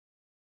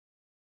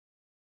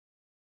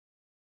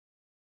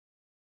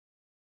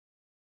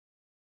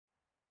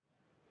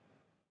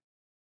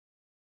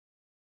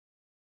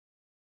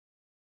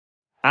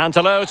And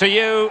hello to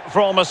you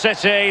from a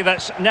city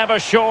that's never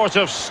short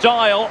of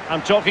style.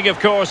 I'm talking, of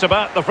course,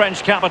 about the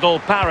French capital,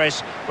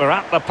 Paris. We're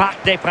at the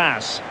Parc des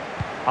Princes.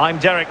 I'm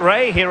Derek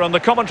Ray here on the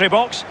commentary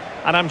box,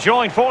 and I'm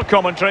joined for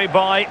commentary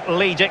by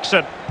Lee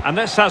Dixon. And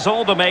this has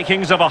all the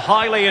makings of a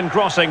highly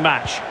engrossing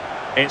match.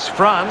 It's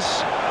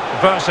France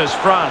versus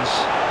France.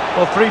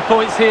 Well, 3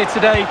 points here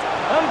today.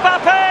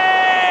 Mbappe!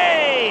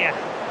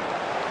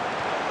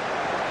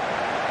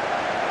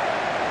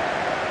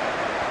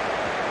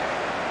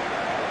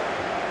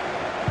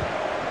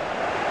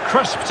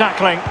 Crisp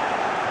tackling.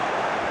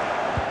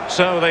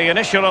 So the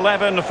initial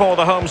 11 for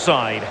the home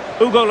side.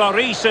 Hugo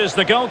Lloris is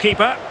the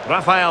goalkeeper.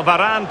 Raphael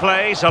Varane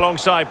plays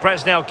alongside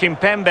Presnel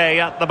Kimpembe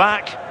at the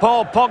back.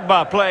 Paul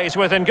Pogba plays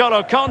with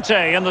N'Golo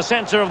Kanté in the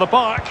centre of the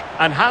park.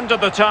 And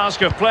handed the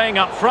task of playing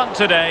up front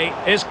today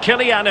is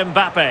Kylian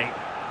Mbappe.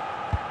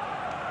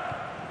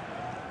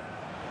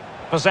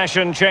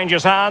 Possession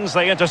changes hands,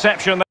 the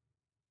interception.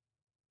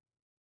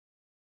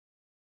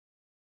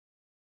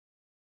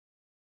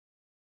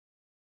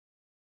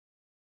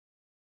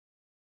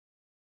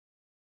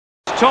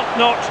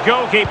 Top-notch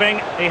goalkeeping.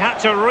 He had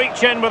to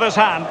reach in with his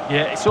hand.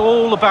 Yeah, it's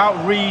all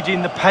about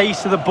reading the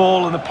pace of the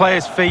ball and the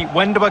player's feet.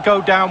 When do I go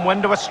down?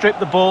 When do I strip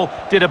the ball?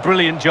 Did a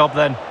brilliant job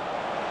then.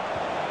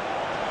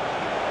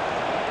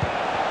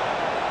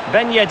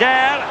 Ben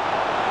Yedder.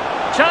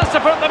 Chance to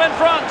put them in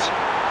front.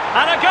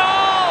 And a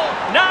goal!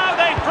 Now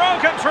they've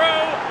broken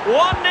through.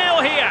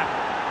 1-0 here.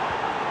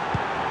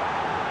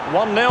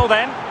 1-0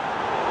 then.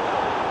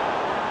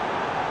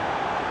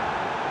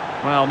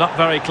 Well, not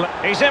very clear.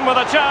 He's in with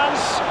a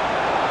chance.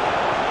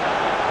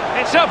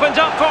 It's opened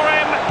up for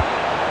him.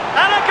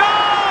 And a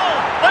goal!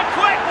 The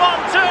quick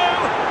 1-2.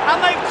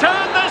 And they've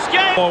turned this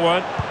game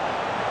forward.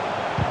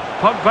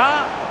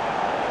 Pogba.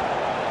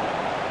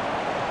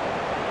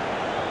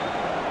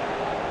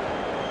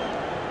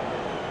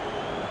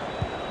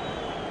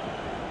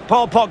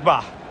 Paul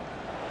Pogba.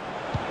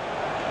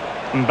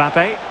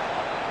 Mbappe.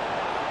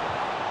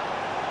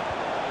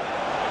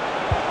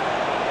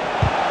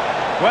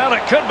 Well,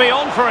 it could be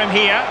on for him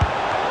here.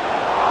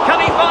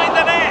 Can he find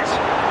the net?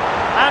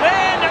 And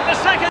in at the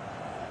second.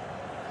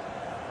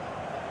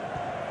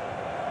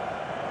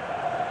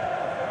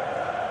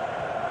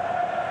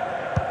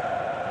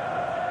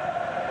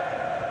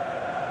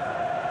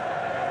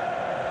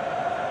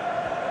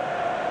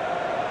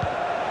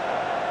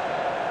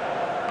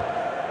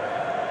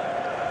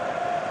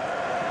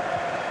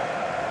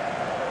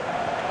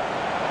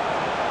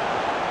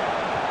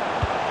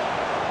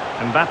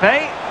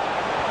 Mbappe.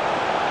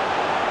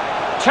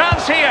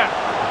 Chance here.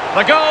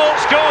 The goal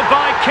scored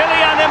by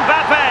Kylian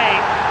Mbappe.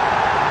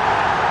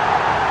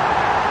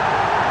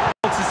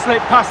 To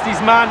slip past his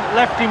man,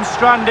 left him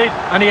stranded,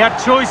 and he had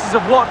choices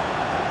of what.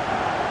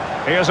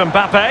 Here's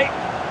Mbappe.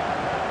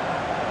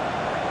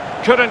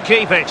 Couldn't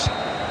keep it.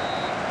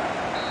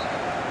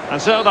 And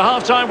so the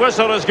half-time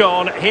whistle has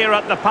gone here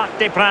at the Parc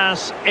des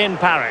Princes in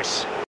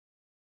Paris.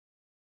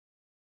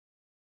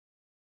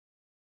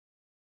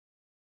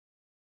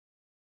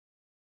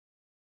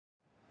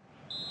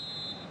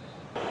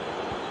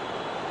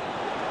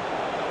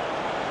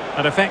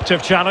 An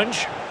effective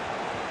challenge.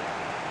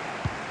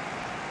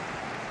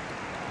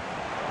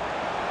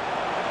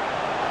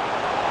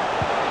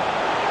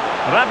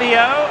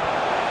 Rabiot.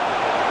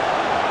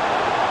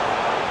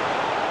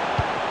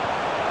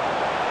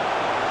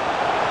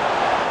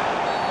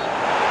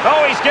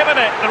 Oh, he's given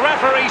it. The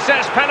referee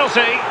says penalty,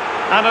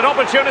 and an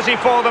opportunity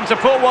for them to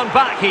pull one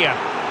back here.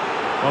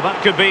 Well,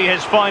 that could be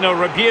his final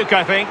rebuke,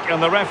 I think,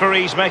 and the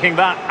referee's making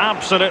that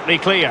absolutely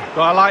clear.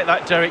 Well, I like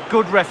that, Derek.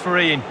 Good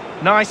refereeing.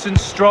 Nice and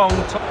strong.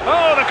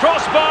 Oh, the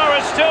crossbar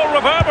is still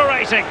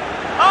reverberating.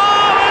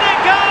 Oh, and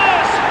it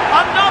goes!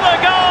 Another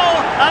goal!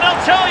 And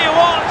I'll tell you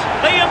what,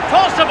 the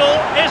impossible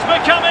is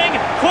becoming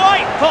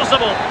quite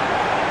possible.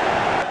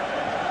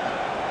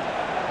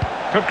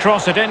 Could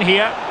cross it in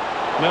here.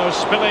 No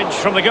spillage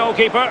from the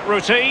goalkeeper.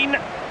 Routine.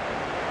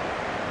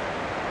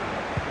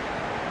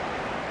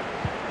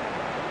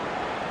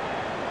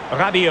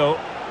 Rabiot.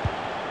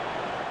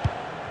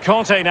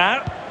 Kanté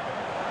now.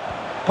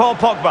 Paul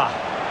Pogba.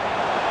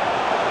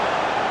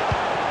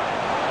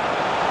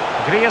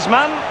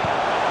 Griezmann,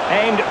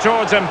 aimed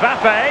towards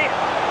Mbappe.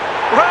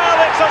 Well,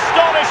 it's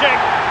astonishing.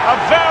 A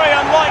very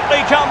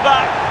unlikely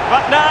comeback.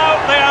 But now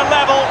they are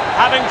level,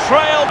 having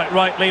trailed.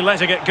 Rightly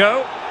letting it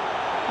go.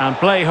 And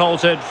play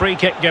halted, free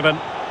kick given.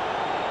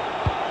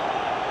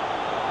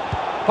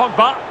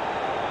 Pogba.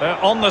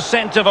 They're on the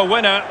scent of a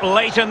winner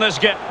late in this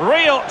game.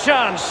 Real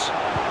chance.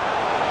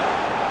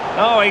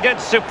 Oh, he did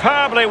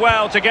superbly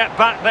well to get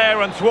back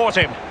there and thwart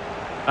him.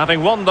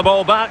 Having won the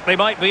ball back, they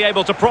might be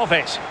able to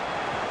profit.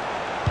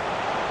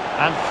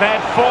 And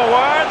fed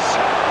forwards.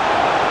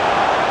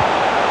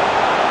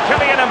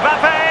 Kylian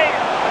Mbappe.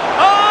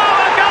 Oh,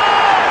 a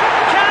goal!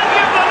 Can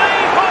you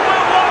believe what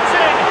we're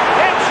watching?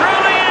 It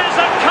truly is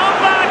a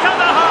comeback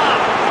and a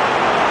half.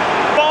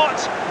 But,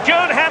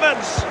 good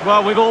heavens.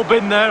 Well, we've all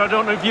been there. I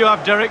don't know if you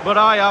have, Derek, but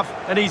I have.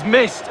 And he's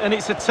missed, and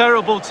it's a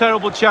terrible,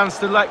 terrible chance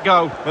to let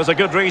go. There's a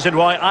good reason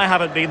why I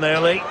haven't been there,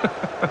 Lee.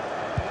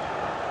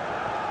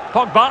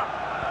 Pogba.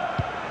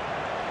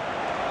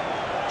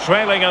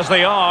 Trailing as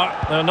they are,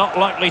 they're not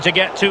likely to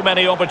get too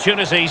many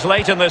opportunities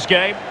late in this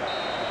game.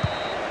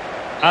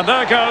 And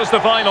there goes the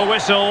final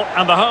whistle,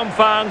 and the home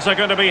fans are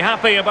going to be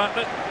happy about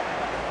it.